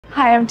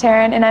Hi, I'm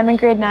Taryn, and I'm in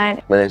grade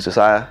 9. My name's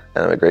Josiah,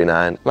 and I'm in grade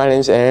 9. My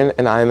name's Aaron,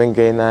 and I'm in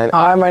grade 9.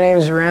 Hi, my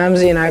name's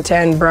Ramsey, and I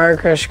attend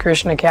Briercrest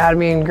Christian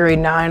Academy in grade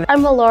 9.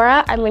 I'm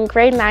Melora. I'm in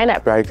grade 9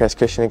 at Briercrest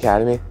Christian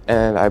Academy,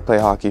 and I play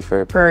hockey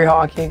for Prairie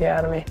Hockey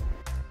Academy.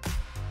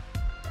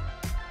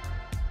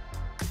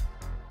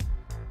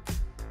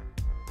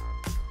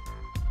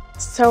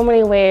 So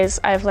many ways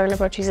I've learned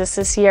about Jesus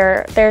this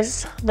year.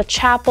 The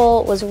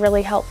chapel was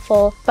really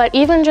helpful, but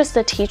even just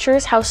the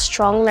teachers, how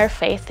strong their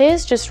faith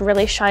is, just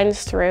really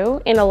shines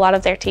through in a lot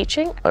of their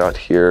teaching. I got to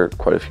hear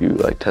quite a few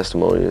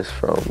testimonies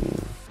from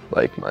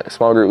my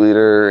small group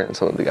leader and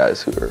some of the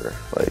guys who were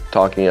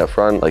talking up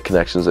front,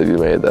 connections that you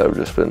made that have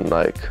just been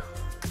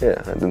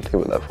yeah, I didn't think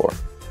about that before.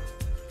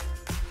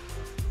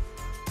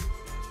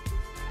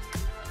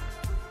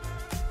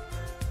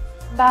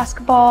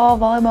 Basketball,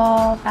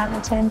 volleyball,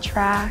 badminton,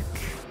 track,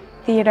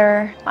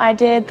 theater. I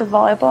did the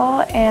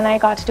volleyball and I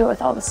got to do it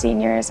with all the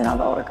seniors and all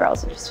the older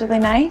girls, which was really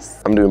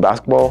nice. I'm doing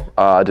basketball.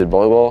 I did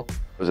volleyball.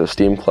 There's a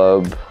STEAM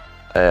club,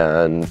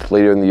 and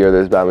later in the year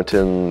there's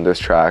badminton, there's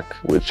track,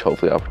 which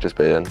hopefully I'll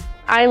participate in.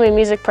 I'm a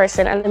music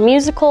person, and the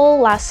musical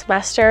last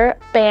semester,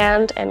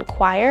 band and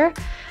choir,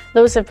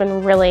 those have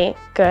been really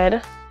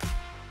good.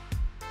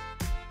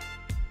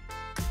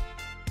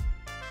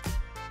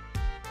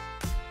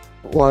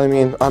 Well, I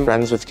mean, I'm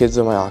friends with kids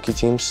on my hockey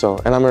team,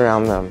 and I'm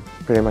around them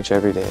pretty much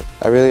every day.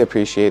 I really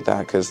appreciate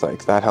that because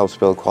that helps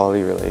build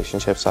quality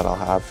relationships that I'll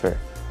have for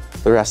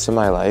the rest of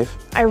my life.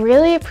 I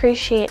really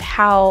appreciate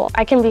how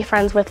I can be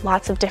friends with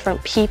lots of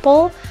different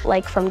people,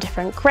 from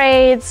different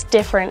grades,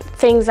 different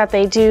things that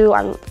they do.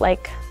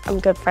 I'm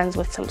good friends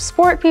with some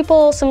sport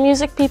people, some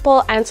music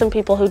people, and some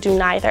people who do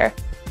neither.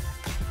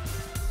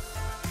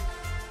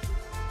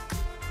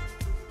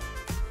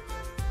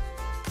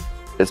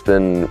 It's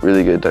been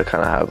really good to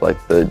kind of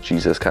have the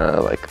Jesus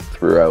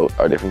throughout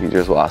our different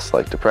teachers will ask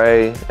to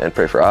pray and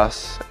pray for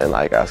us and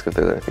ask if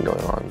there's anything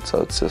going on.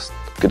 So it's just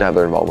good to have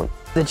their involvement.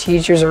 The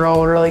teachers are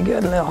all really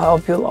good and they'll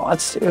help you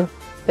lots too.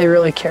 They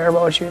really care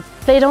about you.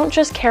 They don't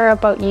just care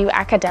about you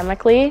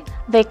academically,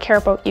 they care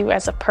about you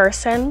as a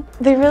person.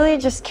 They really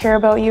just care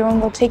about you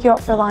and they'll take you out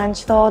for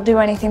lunch. They'll do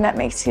anything that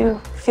makes you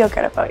feel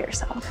good about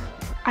yourself.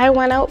 I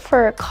went out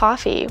for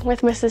coffee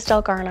with Mrs.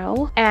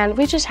 Delgarno, and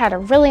we just had a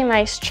really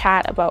nice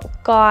chat about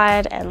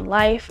God and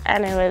life,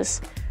 and it was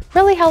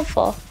really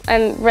helpful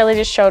and really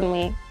just showed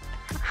me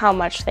how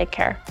much they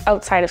care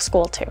outside of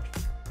school too.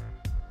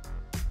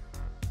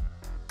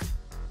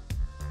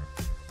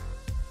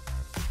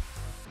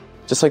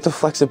 Just the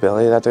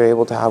flexibility that they're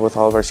able to have with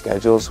all of our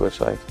schedules, which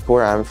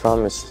where I'm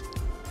from is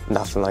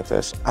nothing like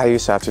this. I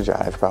used to have to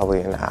drive probably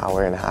an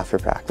hour and a half for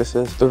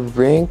practices. The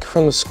rink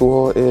from the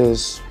school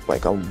is a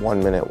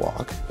 1-minute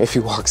walk. If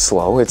you walk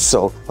slow, it's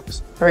so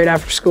close. Right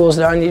after school's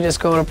done, you just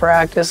go to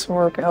practice and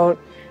work out.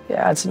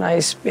 Yeah, it's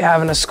nice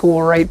having a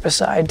school right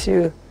beside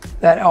too,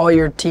 that all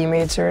your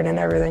teammates are in and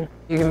everything.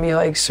 You can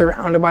be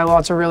surrounded by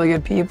lots of really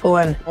good people,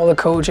 and all the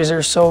coaches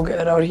are so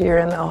good out here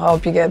and they'll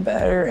help you get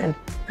better, and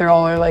they're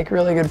all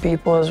really good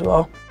people as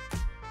well.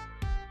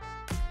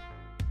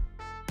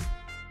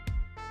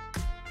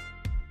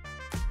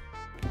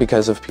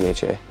 Because of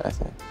PHA, I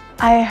think.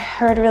 I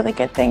heard really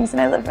good things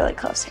and I live really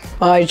close here.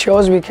 Well, I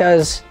chose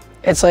because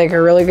it's a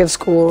really good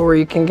school where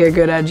you can get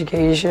good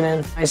education,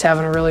 and nice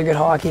having a really good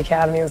hockey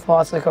academy with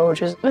lots of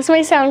coaches. This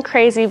may sound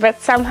crazy, but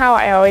somehow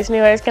I always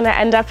knew I was going to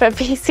end up at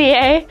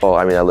BCA. Well,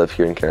 I mean, I live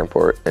here in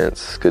Caronport, and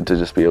it's good to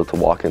just be able to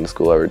walk into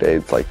school every day.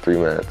 It's 3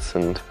 minutes,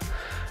 and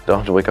don't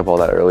have to wake up all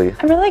that early.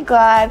 I'm really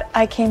glad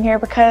I came here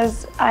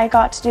because I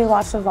got to do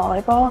lots of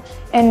volleyball,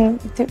 and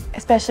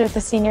especially with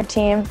the senior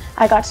team,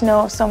 I got to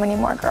know so many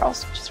more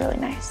girls, which is really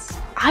nice.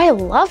 I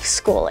love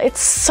school. It's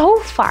so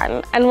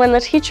fun. And when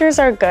the teachers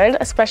are good,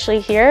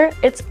 especially here,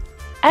 it's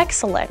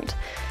excellent.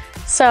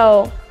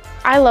 So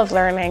I love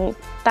learning.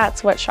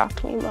 That's what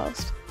shocked me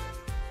most.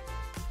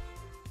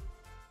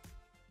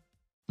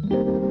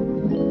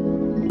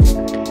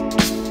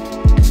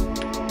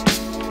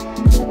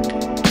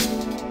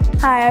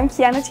 Hi, I'm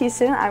Kiana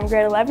Thiessen. I'm a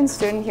grade 11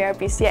 student here at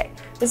BCA.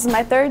 This is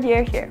my 3rd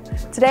year here.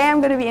 Today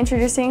I'm going to be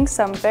introducing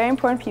some very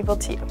important people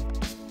to you.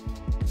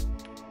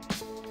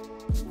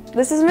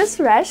 This is Ms.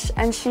 Resch,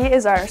 and she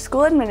is our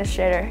school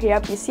administrator here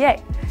at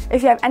BCA.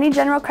 If you have any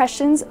general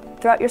questions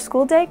throughout your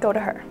school day, go to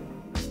her.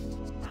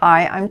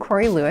 Hi, I'm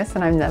Corey Lewis,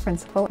 and I'm the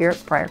principal here at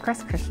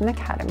Briercrest Christian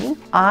Academy.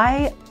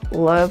 I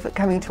love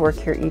coming to work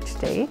here each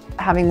day.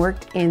 Having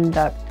worked in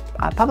the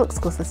public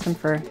school system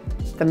for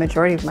the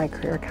majority of my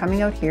career,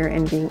 coming out here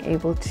and being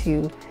able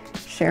to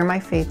share my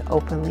faith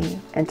openly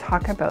and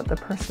talk about the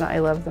person I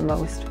love the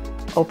most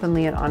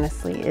openly and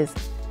honestly is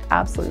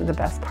absolutely the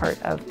best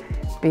part of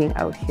being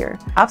out here.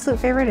 Absolute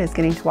favorite is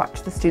getting to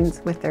watch the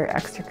students with their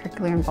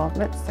extracurricular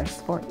involvements, their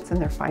sports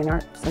and their fine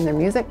arts and their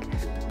music.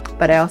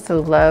 But I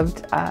also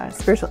loved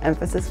Spiritual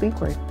Emphasis Week,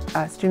 where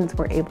students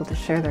were able to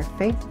share their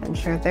faith and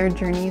share their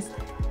journeys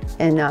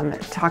and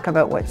talk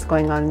about what's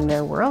going on in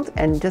their world,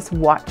 and just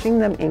watching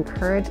them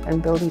encourage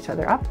and build each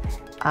other up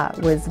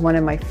was one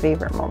of my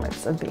favorite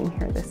moments of being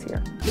here this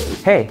year.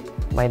 Hey,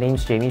 my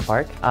name's Jamie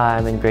Park.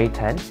 I'm in grade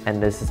 10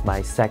 and this is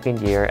my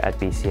second year at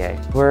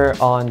BCA. We're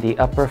on the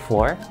upper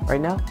floor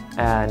right now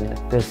and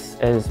this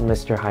is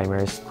Mr.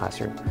 Heimer's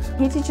classroom.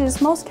 He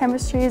teaches most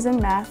chemistries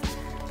and math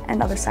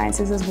and other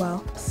sciences as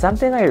well.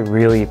 Something I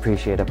really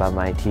appreciate about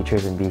my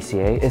teachers in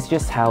BCA is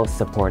just how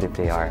supportive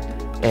they are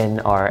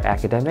in our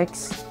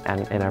academics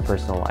and in our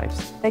personal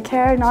lives. They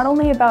care not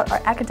only about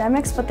our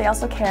academics, but they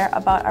also care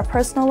about our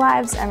personal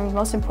lives and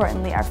most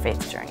importantly, our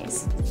faith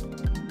journeys.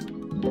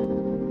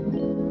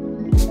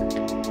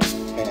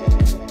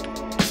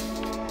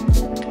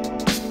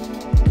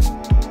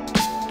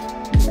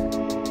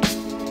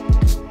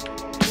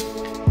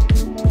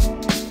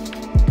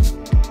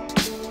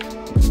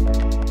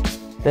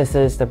 This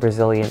is the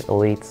Brazilian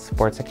Elite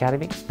Sports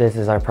Academy. This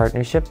is our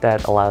partnership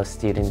that allows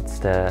students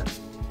to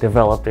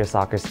develop their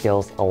soccer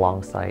skills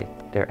alongside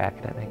their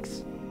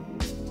academics.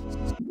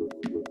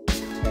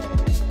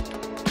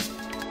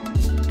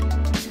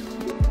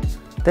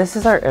 This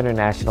is our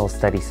International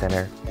Study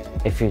Center.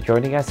 If you're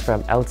joining us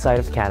from outside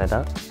of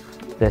Canada,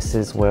 this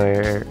is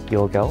where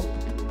you'll go.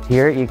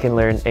 Here you can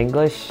learn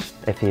English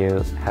if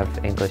you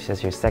have English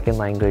as your second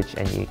language,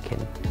 and you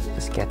can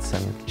just get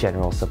some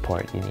general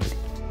support you need.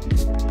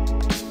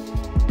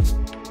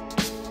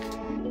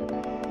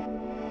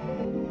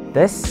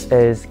 This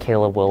is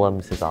Caleb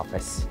Willems'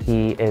 office.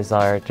 He is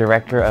our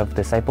Director of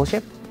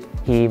Discipleship.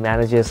 He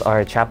manages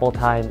our chapel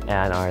time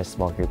and our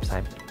small group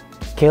time.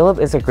 Caleb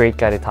is a great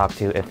guy to talk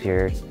to if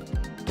you're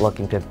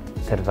looking to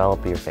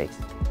develop your faith.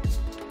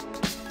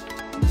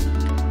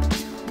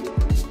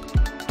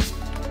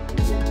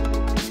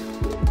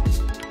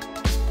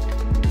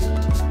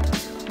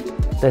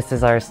 This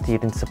is our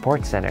Student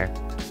Support Center.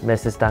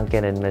 Mrs.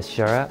 Duncan and Ms.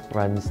 Shura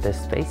runs this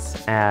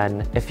space,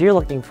 and if you're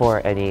looking for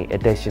any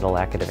additional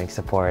academic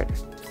support,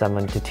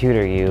 someone to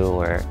tutor you,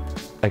 or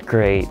a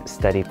great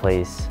study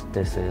place,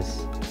 this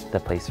is the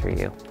place for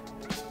you.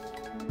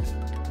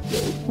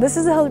 This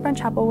is the Hildebrand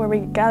Chapel where we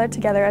gather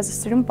together as a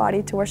student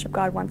body to worship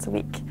God once a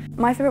week.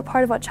 My favorite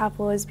part about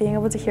chapel is being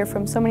able to hear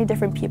from so many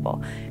different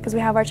people, because we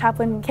have our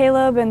chaplain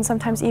Caleb and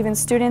sometimes even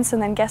students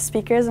and then guest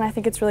speakers, and I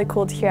think it's really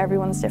cool to hear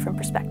everyone's different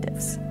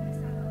perspectives.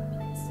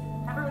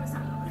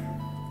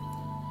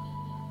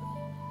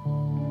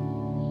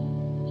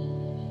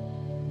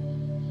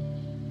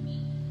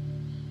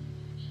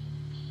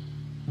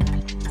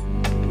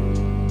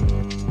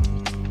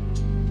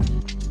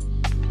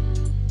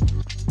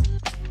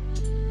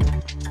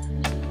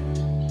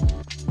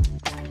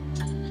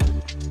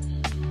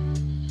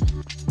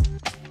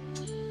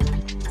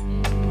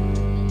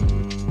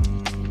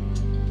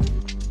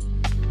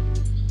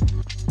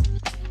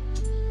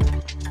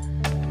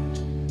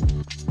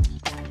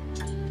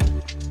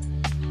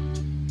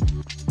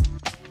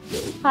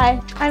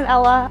 Hi, I'm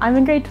Ella. I'm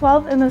in grade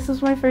 12 and this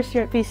is my first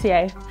year at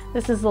BCA.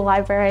 This is the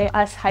library.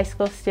 Us high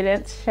school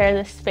students share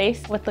this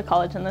space with the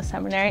college and the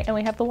seminary, and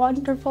we have the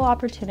wonderful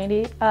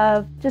opportunity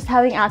of just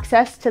having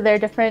access to their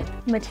different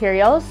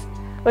materials,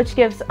 which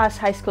gives us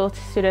high school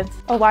students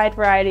a wide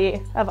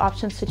variety of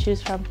options to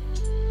choose from.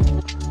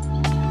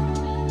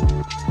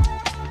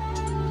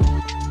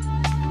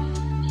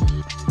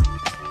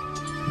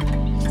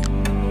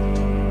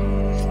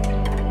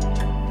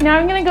 Now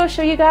I'm gonna go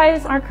show you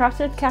guys our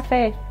Crossroads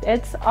Cafe.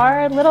 It's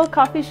our little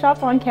coffee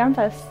shop on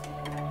campus.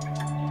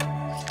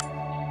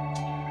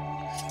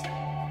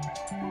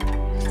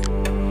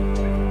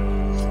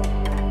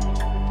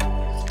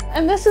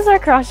 And this is our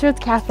Crossroads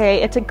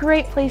Cafe. It's a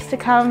great place to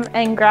come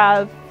and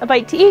grab a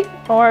bite to eat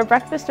or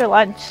breakfast or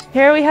lunch.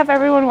 Here we have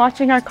everyone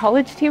watching our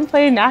college team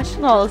play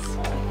nationals.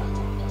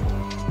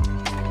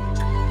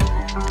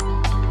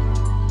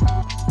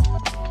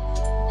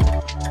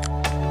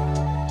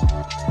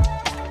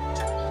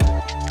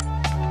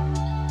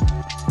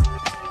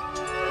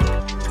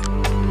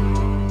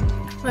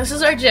 This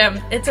is our gym.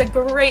 It's a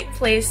great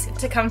place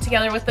to come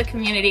together with the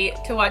community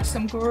to watch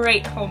some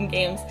great home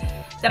games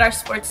that our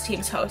sports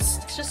teams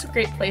host. It's just a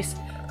great place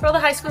for all the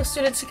high school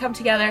students to come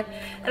together,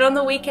 and on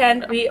the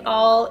weekend we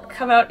all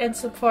come out and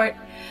support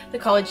the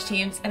college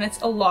teams, and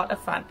it's a lot of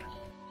fun.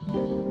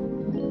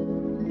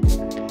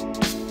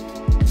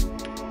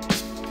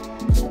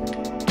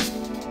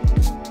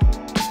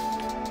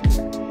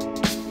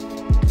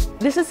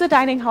 This is the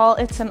dining hall.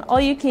 It's an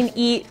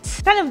all-you-can-eat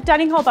kind of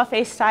dining hall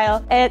buffet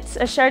style. It's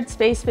a shared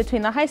space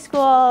between the high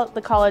school,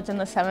 the college, and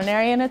the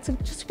seminary, and it's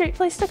just a great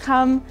place to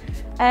come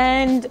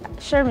and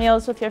share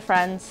meals with your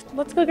friends.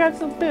 Let's go grab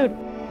some food.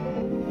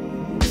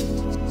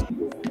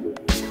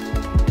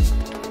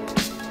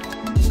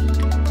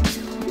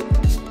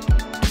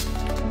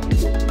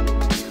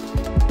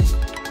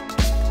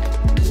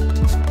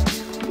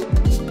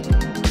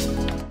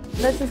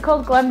 This is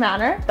called Glen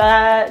Manor,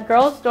 the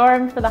girls'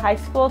 dorm for the high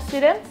school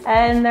students.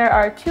 And there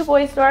are two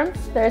boys' dorms.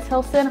 There's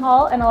Hilson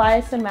Hall and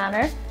Eliason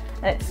Manor,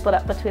 and it's split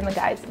up between the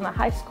guys in the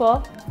high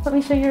school. Let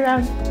me show you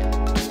around.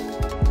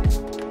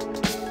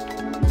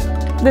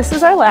 This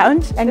is our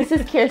lounge, and this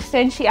is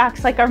Kirsten. She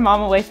acts like our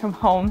mom away from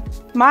home.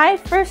 My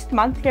first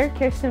month here,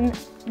 Kirsten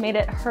made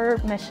it her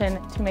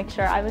mission to make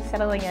sure I was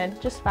settling in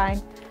just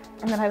fine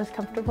and that I was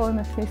comfortable in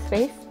this new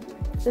space.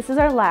 This is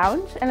our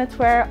lounge, and it's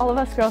where all of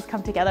us girls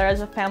come together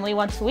as a family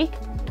once a week,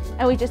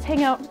 and we just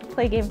hang out,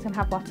 play games, and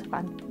have lots of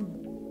fun.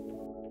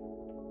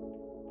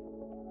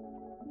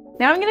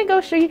 Now I'm gonna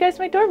go show you guys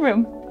my dorm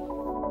room.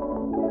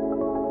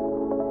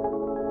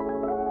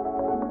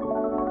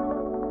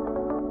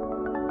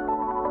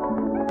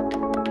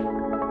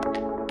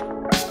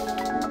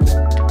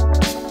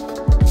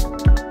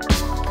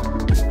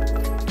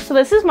 So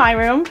this is my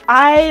room.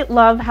 I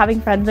love having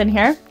friends in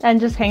here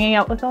and just hanging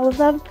out with all of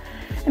them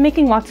and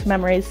making lots of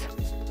memories.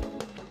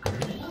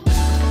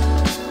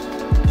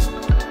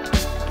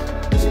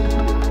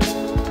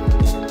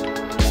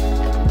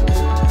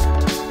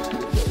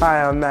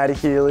 Hi, I'm Maddie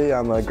Healy.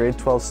 I'm a grade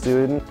 12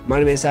 student. My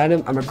name is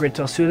Adam. I'm a grade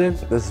 12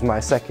 student. This is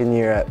my second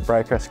year at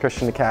Briercrest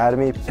Christian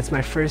Academy. It's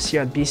my first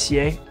year at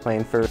BCA,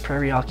 playing for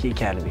Prairie Hockey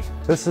Academy.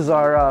 This is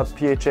our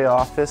PHA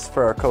office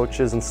for our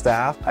coaches and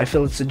staff. I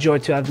feel it's a joy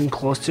to have them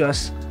close to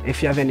us.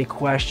 If you have any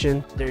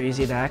question, they're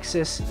easy to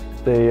access.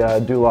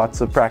 They do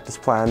lots of practice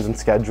plans and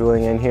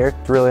scheduling in here.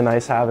 It's really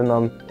nice having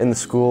them in the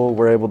school.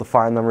 We're able to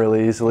find them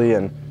really easily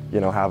and,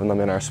 having them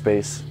in our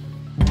space.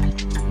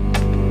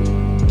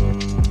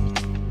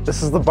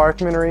 This is the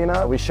Barkman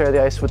Arena. We share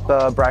the ice with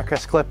the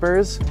Briercrest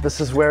Clippers. This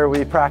is where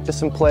we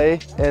practice and play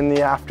in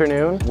the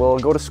afternoon. We'll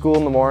go to school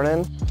in the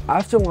morning.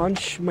 After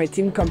lunch, my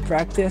team come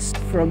practice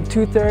from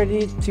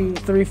 2:30 to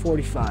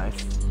 3:45.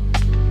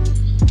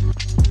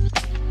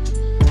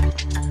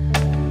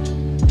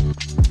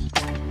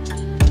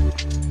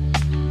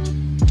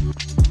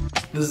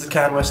 This is the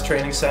CanWest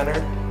Training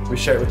Center. We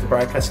share it with the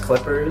Briercrest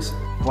Clippers.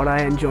 What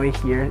I enjoy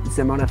here is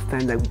the amount of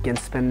time that we can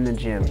spend in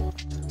the gym.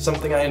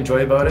 Something I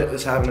enjoy about it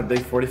is having a big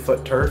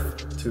 40-foot turf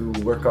to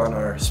work on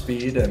our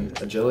speed and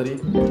agility.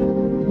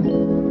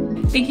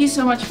 Thank you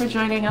so much for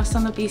joining us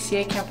on the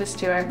BCA campus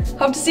tour.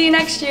 Hope to see you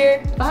next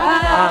year.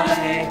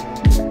 Bye.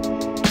 Bye.